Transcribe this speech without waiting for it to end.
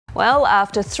Well,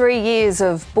 after 3 years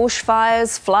of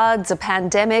bushfires, floods, a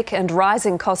pandemic and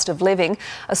rising cost of living,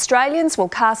 Australians will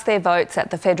cast their votes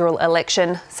at the federal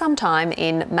election sometime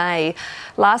in May.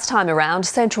 Last time around,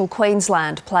 Central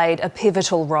Queensland played a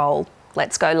pivotal role.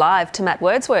 Let's go live to Matt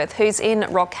Wordsworth, who's in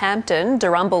Rockhampton,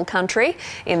 Durrumbal country,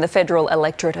 in the federal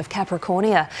electorate of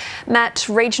Capricornia. Matt,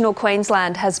 regional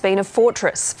Queensland has been a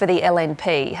fortress for the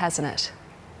LNP, hasn't it?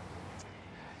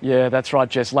 Yeah, that's right,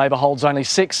 Jess. Labor holds only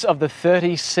 6 of the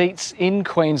 30 seats in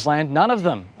Queensland. None of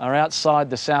them are outside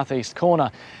the southeast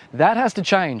corner. That has to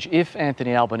change if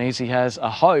Anthony Albanese has a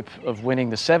hope of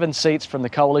winning the 7 seats from the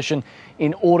coalition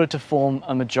in order to form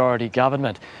a majority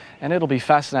government. And it'll be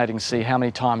fascinating to see how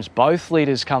many times both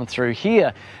leaders come through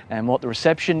here and what the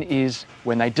reception is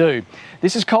when they do.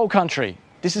 This is coal country.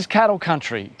 This is cattle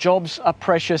country. Jobs are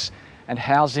precious and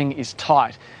housing is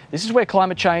tight. This is where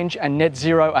climate change and net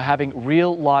zero are having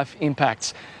real life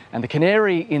impacts. And the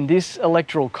canary in this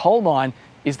electoral coal mine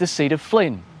is the seat of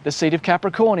Flynn, the seat of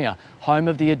Capricornia, home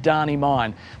of the Adani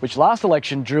mine, which last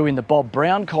election drew in the Bob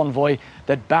Brown convoy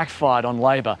that backfired on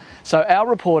Labor. So our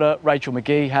reporter, Rachel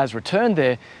McGee, has returned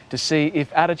there to see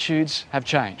if attitudes have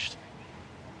changed.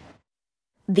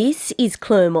 This is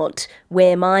Clermont,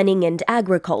 where mining and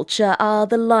agriculture are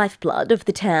the lifeblood of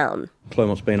the town.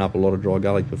 Clermont's been up a lot of dry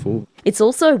gullies before. It's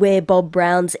also where Bob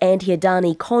Brown's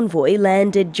anti-Adani convoy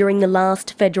landed during the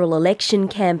last federal election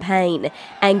campaign,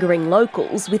 angering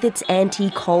locals with its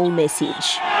anti-coal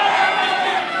message.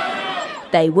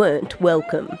 They weren't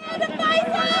welcome.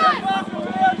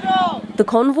 The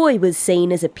convoy was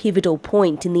seen as a pivotal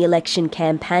point in the election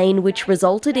campaign, which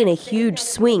resulted in a huge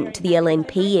swing to the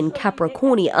LNP in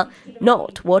Capricornia,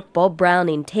 not what Bob Brown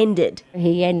intended.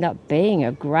 He ended up being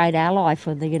a great ally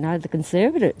for the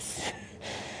Conservatives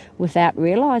without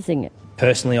realising it.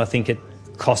 Personally, I think it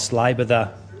cost Labor the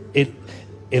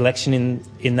election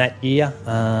in that year.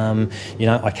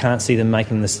 I can't see them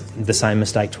making the same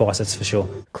mistake twice, that's for sure.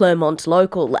 Clermont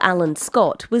local Alan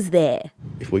Scott was there.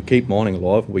 If we keep mining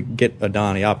alive, we get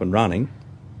Adani up and running,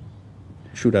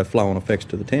 should have flow-on effects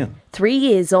to the town. 3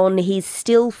 years on, he's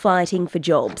still fighting for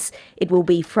jobs. It will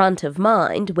be front of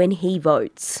mind when he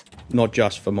votes. Not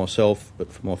just for myself,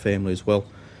 but for my family as well.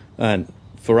 And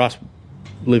for us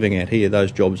living out here,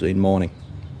 those jobs are in mining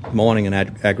and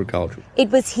agriculture. It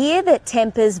was here that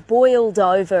tempers boiled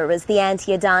over as the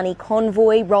anti-Adani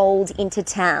convoy rolled into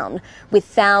town. With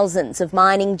thousands of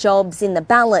mining jobs in the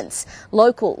balance,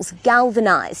 locals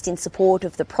galvanised in support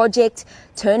of the project,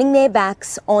 turning their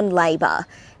backs on Labor.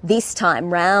 This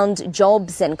time round,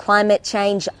 jobs and climate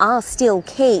change are still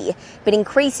key, but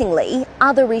increasingly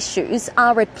other issues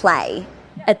are at play.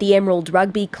 At the Emerald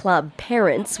Rugby Club,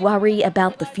 parents worry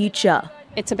about the future.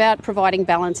 It's about providing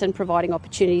balance and providing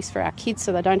opportunities for our kids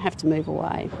so they don't have to move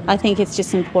away. I think it's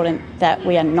just important that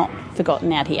we are not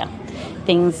forgotten out here.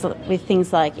 Things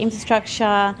like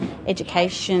infrastructure,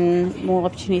 education, more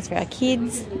opportunities for our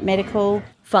kids, medical.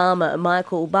 Farmer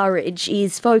Michael Burridge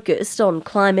is focused on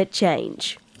climate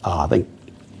change. I think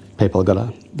people have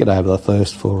got to get over the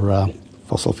thirst for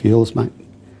fossil fuels, mate.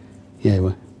 Yeah,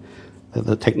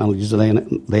 the technologies are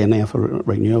there now for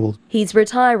renewables. He's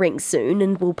retiring soon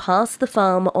and will pass the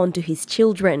farm on to his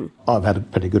children. I've had a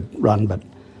pretty good run, but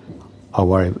I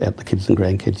worry about the kids and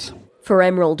grandkids. For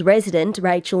Emerald resident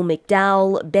Rachel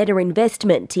McDowell, better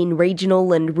investment in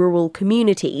regional and rural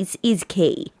communities is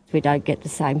key. We don't get the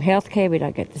same healthcare, we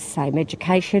don't get the same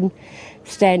education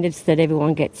standards that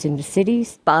everyone gets in the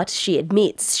cities. But she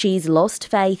admits she's lost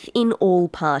faith in all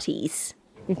parties.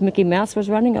 If Mickey Mouse was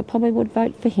running, I probably would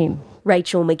vote for him.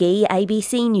 Rachel McGee,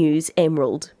 ABC News,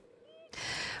 Emerald.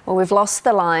 Well, we've lost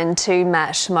the line to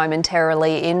Matt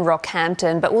momentarily in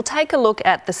Rockhampton, but we'll take a look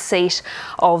at the seat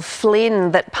of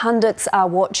Flynn that pundits are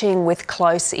watching with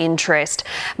close interest.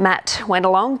 Matt went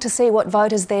along to see what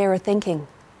voters there are thinking.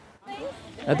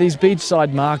 At these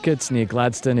beachside markets near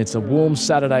Gladstone, it's a warm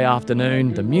Saturday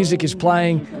afternoon. The music is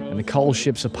playing and the coal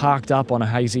ships are parked up on a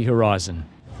hazy horizon.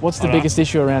 What's the biggest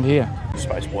issue around here? I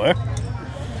suppose work.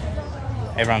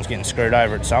 Everyone's getting screwed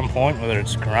over at some point, whether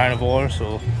it's coronavirus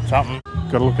or something.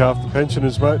 Got to look after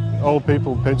pensioners, mate. Old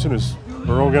people and pensioners.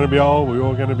 We're all going to be old. We're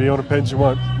all going to be on a pension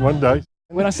one day.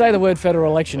 When I say the word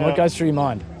federal election, what goes through your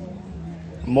mind?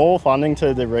 More funding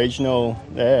to the regional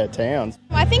towns.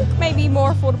 I think maybe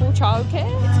more affordable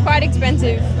childcare. It's quite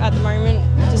expensive at the moment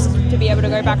just to be able to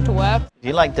go back to work. Do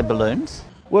you like the balloons?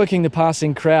 Working the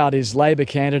passing crowd is Labor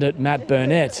candidate Matt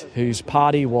Burnett, whose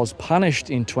party was punished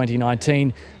in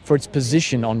 2019 for its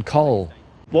position on coal.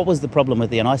 What was the problem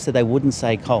with it? And I said they wouldn't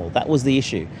say coal. That was the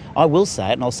issue. I will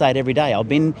say it, and I'll say it every day. I've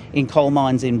been in coal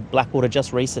mines in Blackwater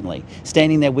just recently,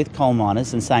 standing there with coal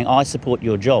miners and saying, I support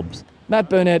your jobs. Matt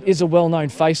Burnett is a well-known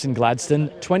face in Gladstone,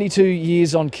 22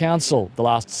 years on council, the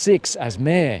last 6 as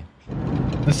mayor.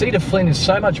 The seat of Flynn is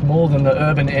so much more than the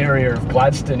urban area of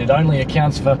Gladstone. It only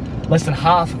accounts for less than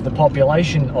half of the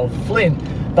population of Flynn,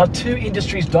 but 2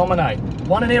 industries dominate.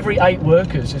 1 in every 8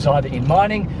 workers is either in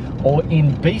mining or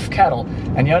in beef cattle,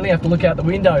 and you only have to look out the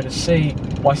window to see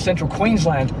why Central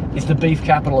Queensland is the beef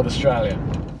capital of Australia.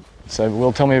 So,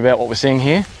 Will, tell me about what we're seeing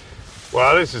here.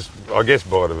 Well, this is, I guess,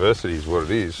 biodiversity is what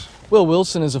it is. Will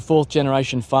Wilson is a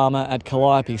 4th-generation farmer at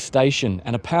Calliope Station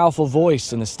and a powerful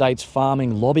voice in the state's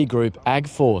farming lobby group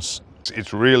AgForce.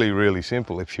 It's really, really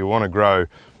simple. If you want to grow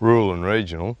rural and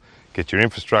regional, get your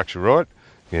infrastructure right,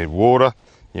 you need water,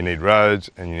 you need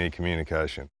roads and you need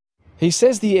communication. He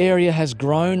says the area has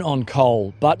grown on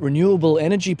coal, but renewable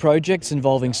energy projects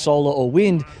involving solar or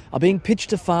wind are being pitched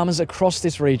to farmers across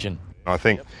this region. I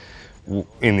think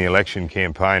in the election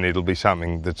campaign it'll be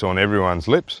something that's on everyone's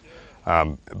lips.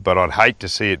 But I'd hate to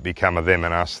see it become a them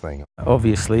and us thing.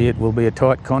 Obviously it will be a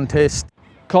tight contest.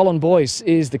 Colin Boyce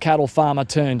is the cattle farmer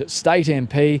turned state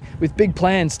MP with big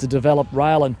plans to develop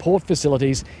rail and port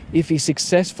facilities if he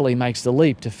successfully makes the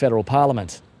leap to federal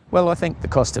parliament. Well, I think the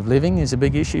cost of living is a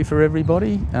big issue for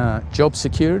everybody, job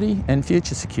security and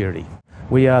future security.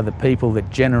 We are the people that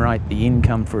generate the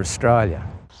income for Australia.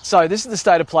 So this is the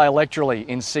state of play electorally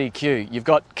in CQ. You've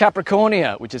got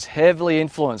Capricornia, which is heavily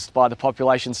influenced by the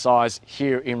population size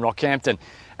here in Rockhampton,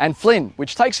 and Flynn,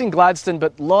 which takes in Gladstone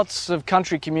but lots of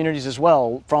country communities as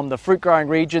well, from the fruit growing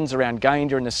regions around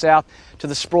Gayndah in the south to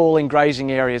the sprawling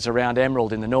grazing areas around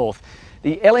Emerald in the north.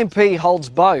 The LNP holds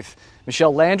both.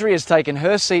 Michelle Landry has taken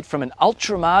her seat from an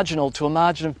ultra-marginal to a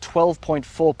margin of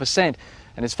 12.4%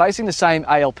 and is facing the same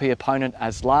ALP opponent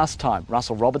as last time,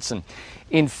 Russell Robertson.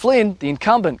 In Flynn, the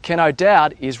incumbent, Ken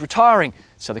O'Dowd, is retiring.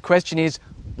 So the question is,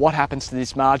 what happens to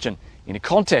this margin in a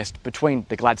contest between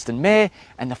the Gladstone Mayor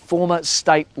and the former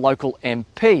state local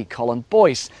MP, Colin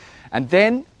Boyce? And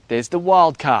then there's the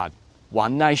wild card,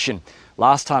 One Nation.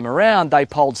 Last time around, they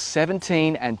polled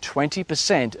 17 and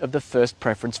 20% of the first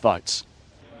preference votes.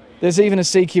 There's even a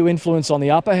CQ influence on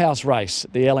the upper house race.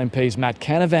 The LNP's Matt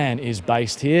Canavan is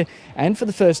based here, and for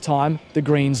the first time, the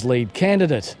Greens' lead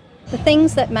candidate. The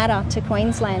things that matter to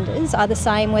Queenslanders are the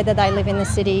same whether they live in the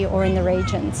city or in the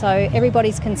region. So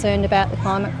everybody's concerned about the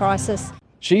climate crisis.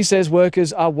 She says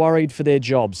workers are worried for their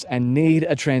jobs and need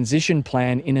a transition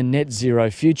plan in a net zero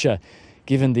future.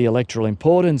 Given the electoral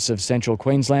importance of Central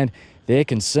Queensland, their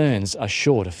concerns are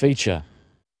sure to feature.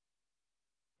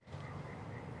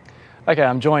 Okay,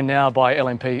 I'm joined now by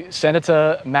LNP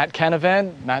Senator Matt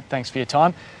Canavan. Matt, thanks for your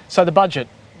time. So the budget,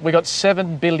 we got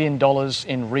 $7 billion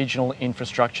in regional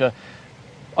infrastructure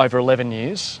over 11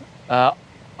 years. I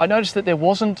noticed that there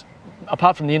wasn't,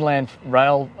 apart from the inland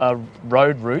rail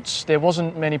road routes, there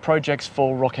wasn't many projects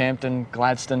for Rockhampton,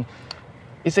 Gladstone.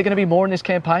 Is there going to be more in this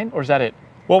campaign, or is that it?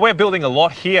 Well, we're building a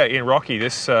lot here in Rocky.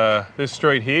 This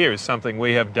street here is something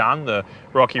we have done, the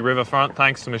Rocky Riverfront,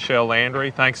 thanks to Michelle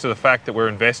Landry, thanks to the fact that we're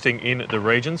investing in the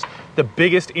regions. The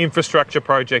biggest infrastructure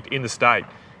project in the state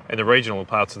and the regional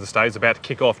parts of the state is about to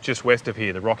kick off just west of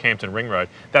here, the Rockhampton Ring Road.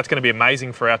 That's going to be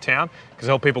amazing for our town because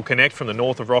it'll help people connect from the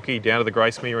north of Rocky down to the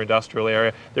Gracemere industrial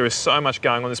area. There is so much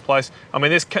going on in this place. I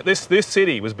mean, this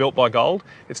city was built by gold.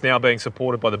 It's now being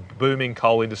supported by the booming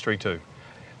coal industry too.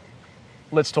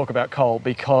 Let's talk about coal,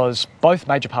 because both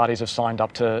major parties have signed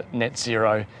up to net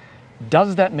zero.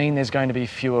 Does that mean there's going to be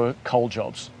fewer coal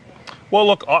jobs? Well,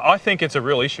 look, I think it's a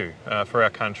real issue for our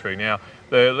country. Now,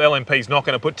 the LNP's not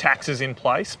going to put taxes in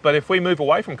place, but if we move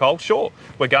away from coal, sure,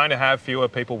 we're going to have fewer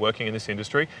people working in this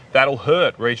industry. That'll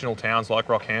hurt regional towns like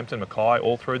Rockhampton, Mackay,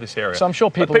 all through this area. So I'm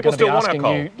sure people are going to be asking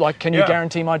you, like, can you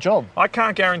guarantee my job? I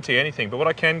can't guarantee anything, but what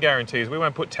I can guarantee is we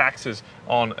won't put taxes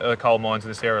on coal mines in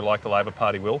this area like the Labor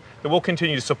Party will. That we'll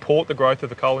continue to support the growth of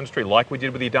the coal industry like we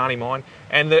did with the Adani mine.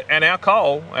 And our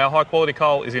coal, our high quality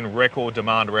coal, is in record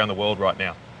demand around the world right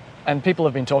now. And people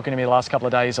have been talking to me the last couple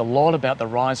of days a lot about the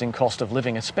rising cost of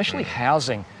living, especially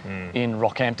housing in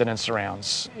Rockhampton and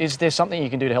surrounds. Is there something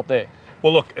you can do to help there?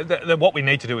 Well, look, what we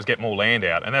need to do is get more land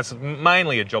out, and that's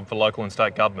mainly a job for local and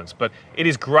state governments. But it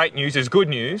is great news, it's good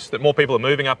news that more people are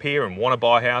moving up here and want to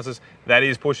buy houses. That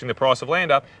is pushing the price of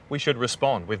land up. We should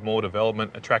respond with more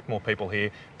development, attract more people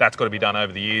here. That's got to be done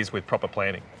over the years with proper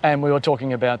planning. And we were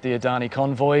talking about the Adani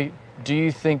convoy. Do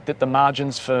you think that the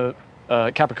margins for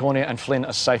Capricornia and Flynn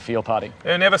are safe for your party?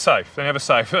 They're never safe. They're never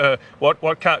safe.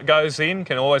 What goes in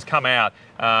can always come out.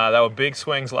 They were big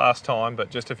swings last time, but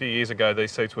just a few years ago,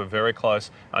 these seats were very close.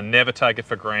 I never take it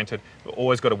for granted. We've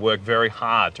always got to work very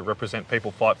hard to represent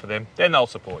people, fight for them. Then they'll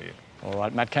support you. All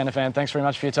right, Matt Canavan, thanks very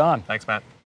much for your time. Thanks, Matt.